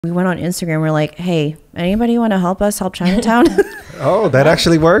We went on Instagram. We're like, hey, anybody want to help us help Chinatown? Oh, that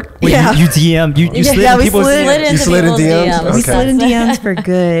actually worked? Wait, yeah. you DM, you slid in people's DMs. You slid in DMs? Okay. We slid in DMs for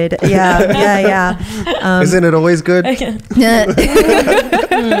good. Yeah. Isn't it always good? It's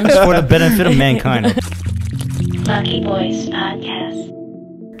for the benefit of mankind. Lucky Boys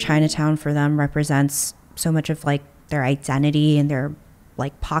Podcast. Chinatown for them represents so much of like their identity and their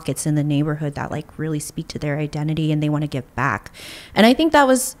like pockets in the neighborhood that like really speak to their identity, and they want to give back. And I think that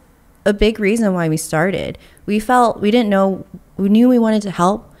was a big reason why we started. We knew we wanted to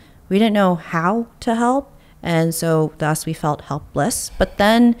help. We didn't know how to help. And so thus we felt helpless. But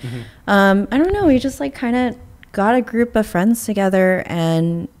then, I don't know, we just like kind of got a group of friends together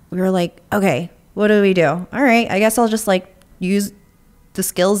and we were like, okay, what do we do? All right, I guess I'll just like use the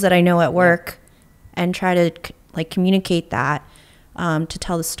skills that I know at work and try to like communicate that to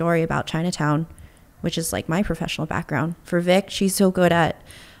tell the story about Chinatown, which is like my professional background. For Vic, she's so good at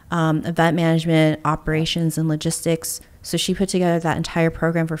event management, operations, and logistics. So she put together that entire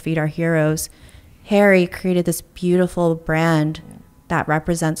program for Feed Our Heroes. Harry created this beautiful brand that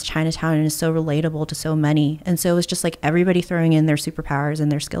represents Chinatown and is so relatable to so many. And so it was just like everybody throwing in their superpowers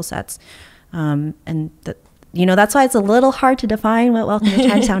and their skill sets. That's why it's a little hard to define what Welcome to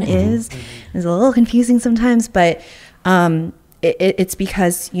Chinatown is. It's a little confusing sometimes, but it's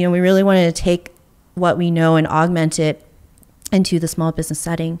because, we really wanted to take what we know and augment it into the small business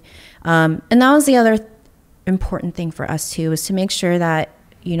setting. And that was the other important thing for us too, is to make sure that,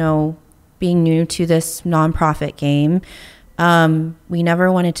 being new to this nonprofit game, we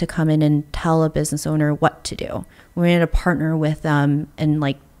never wanted to come in and tell a business owner what to do. We wanted to partner with them and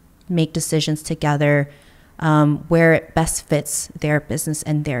like make decisions together where it best fits their business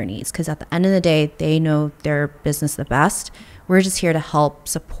and their needs. Because at the end of the day, they know their business the best. We're just here to help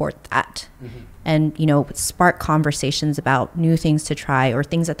support that and, spark conversations about new things to try or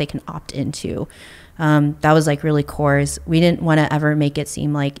things that they can opt into. That was like really core. Is we didn't want to ever make it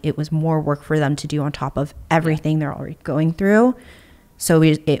seem like it was more work for them to do on top of everything they're already going through. So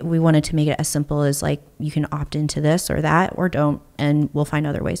we wanted to make it as simple as like, you can opt into this or that or don't, and we'll find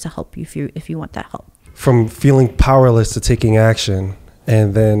other ways to help you if you want that help. From feeling powerless to taking action,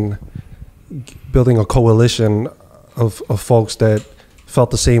 and then building a coalition of folks that felt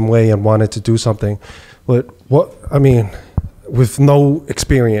the same way and wanted to do something. But with no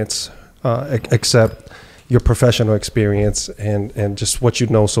experience except your professional experience and just what you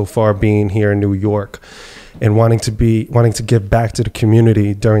know so far being here in New York, and wanting to give back to the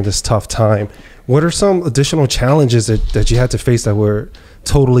community during this tough time, what are some additional challenges that you had to face that were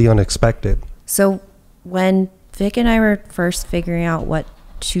totally unexpected? So when Vic and I were first figuring out what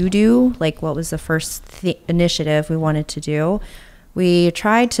to do, like what was the first initiative we wanted to do, we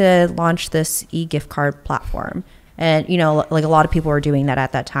tried to launch this e-gift card platform. And, like a lot of people were doing that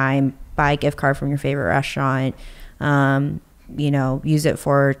at that time. Buy a gift card from your favorite restaurant, use it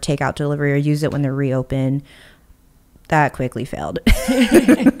for takeout delivery or use it when they're reopened. That quickly failed.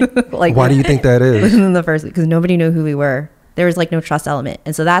 Like, why do you think that is? In the first, because nobody knew who we were. There was like no trust element.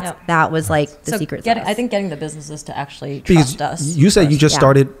 And so that was like the secret sauce. I think getting the businesses to actually trust us. You said you just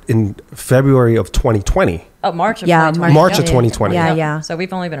started in February of 2020. Oh, March of 2020. March of 2020. Yeah. So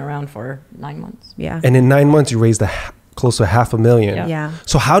we've only been around for 9 months. Yeah. And in 9 months, you raised close to $500,000. Yeah.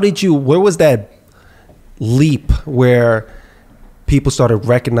 So where was that leap where people started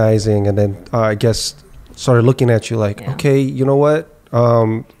recognizing and then I guess started looking at you like, okay, you know what?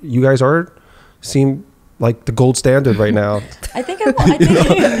 You guys seem like the gold standard right now. I think this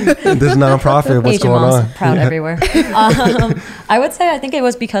nonprofit, what's going on? Proud everywhere. I would say I think it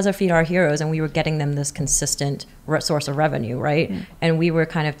was because of Feed Our Heroes, and we were getting them this consistent source of revenue, right? And we were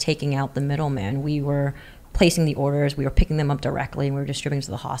kind of taking out the middleman. We were placing the orders, we were picking them up directly, and we were distributing to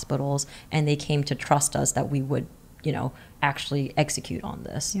the hospitals, and they came to trust us that we would, actually execute on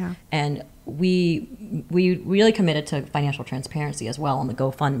this. Yeah. And we really committed to financial transparency as well on the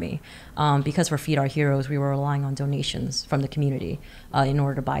GoFundMe, because for Feed Our Heroes, we were relying on donations from the community in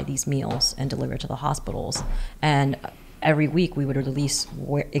order to buy these meals and deliver to the hospitals. And every week we would release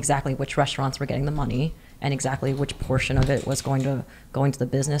exactly which restaurants were getting the money and exactly which portion of it was going to the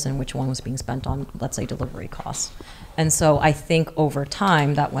business and which one was being spent on, let's say, delivery costs. And so I think over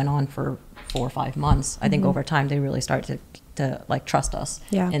time, that went on for 4 or 5 months. I think over time they really started to like trust us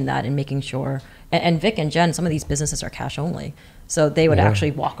in that, and making sure. And Vic and Jen, some of these businesses are cash only, so they would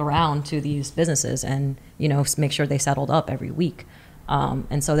actually walk around to these businesses and make sure they settled up every week.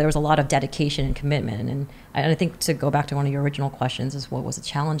 And so there was a lot of dedication and commitment. And I think, to go back to one of your original questions, is what was the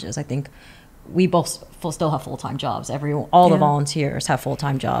challenges? I think we both still have full-time jobs. All the volunteers have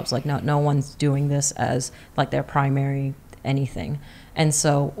full-time jobs. Like no one's doing this as like their primary anything. And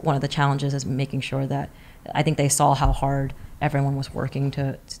so one of the challenges is making sure that, I think they saw how hard everyone was working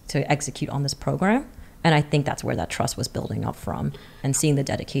to execute on this program. And I think that's where that trust was building up from, and seeing the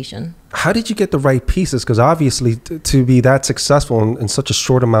dedication. How did you get the right pieces? Because obviously to be that successful in such a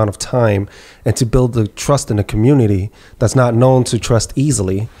short amount of time, and to build the trust in a community that's not known to trust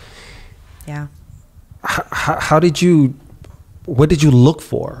easily. Yeah. What did you look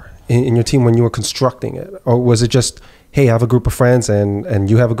for in your team when you were constructing it? Or was it just, hey, I have a group of friends and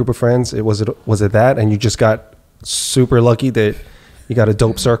you have a group of friends? Was it that, and you just got super lucky that you got a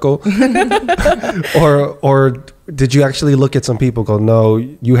dope circle? or did you actually look at some people, go, no,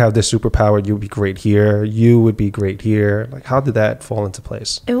 you have this superpower, you would be great here, you would be great here? Like, how did that fall into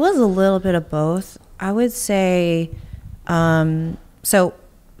place? It was a little bit of both. I would say, so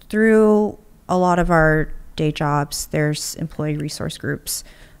through a lot of our day jobs, there's employee resource groups,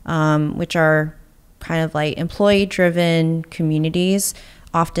 which are kind of like employee-driven communities,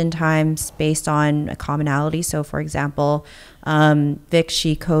 oftentimes based on a commonality. So for example, Vic,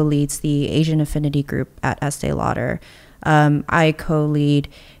 she co-leads the Asian Affinity Group at Estee Lauder. I co-lead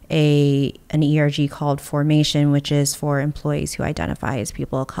an ERG called Formation, which is for employees who identify as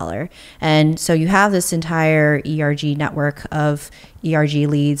people of color. And so you have this entire ERG network of ERG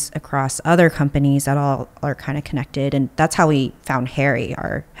leads across other companies that all are kind of connected. And that's how we found Harry,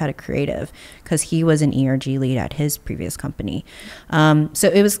 our head of creative, because he was an ERG lead at his previous company. So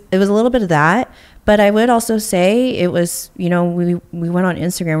it was a little bit of that. But I would also say it was, we went on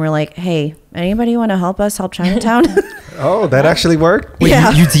Instagram. We're like, hey, anybody want to help us help Chinatown? Oh, that actually worked? Wait,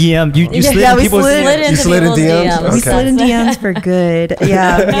 Yeah. you DM, you slid in people's DMs. You slid in DMs? We Okay. slid in DMs for good.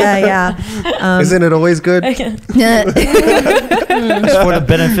 Yeah. Isn't it always good? It's for the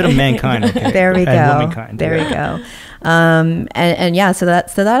benefit of mankind. Okay? There we And go. womankind. There we go. And yeah, so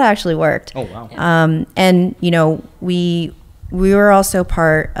that actually worked. Oh, wow. And we were also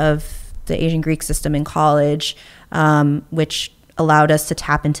part of the Asian Greek system in college, which allowed us to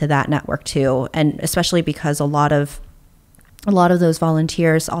tap into that network too, and especially because a lot of those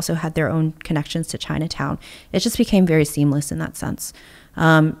volunteers also had their own connections to Chinatown. It just became very seamless in that sense.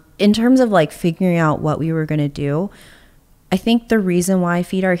 In terms of like figuring out what we were going to do, I think the reason why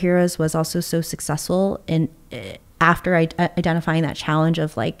Feed Our Heroes was also so successful after identifying that challenge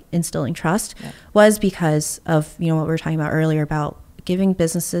of like instilling trust was because of what we were talking about earlier about giving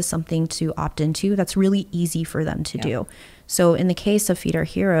businesses something to opt into that's really easy for them to do. So in the case of Feed Our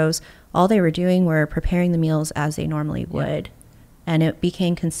Heroes, all they were doing were preparing the meals as they normally would. And it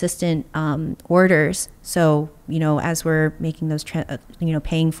became consistent orders. So, as we're making those,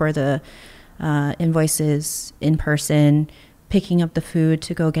 paying for the invoices in person, picking up the food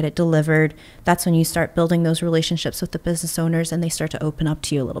to go get it delivered, that's when you start building those relationships with the business owners, and they start to open up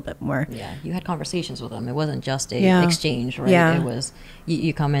to you a little bit more. Yeah, you had conversations with them. It wasn't just a exchange, right? Yeah. It was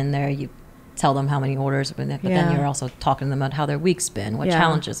you come in there, you tell them how many orders, but then you're also talking to them about how their week's been, what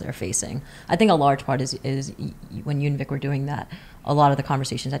challenges they're facing. I think a large part is when you and Vic were doing that, a lot of the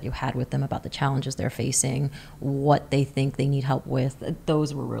conversations that you had with them about the challenges they're facing, what they think they need help with,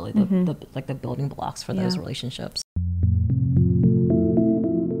 those were really the building blocks for those relationships.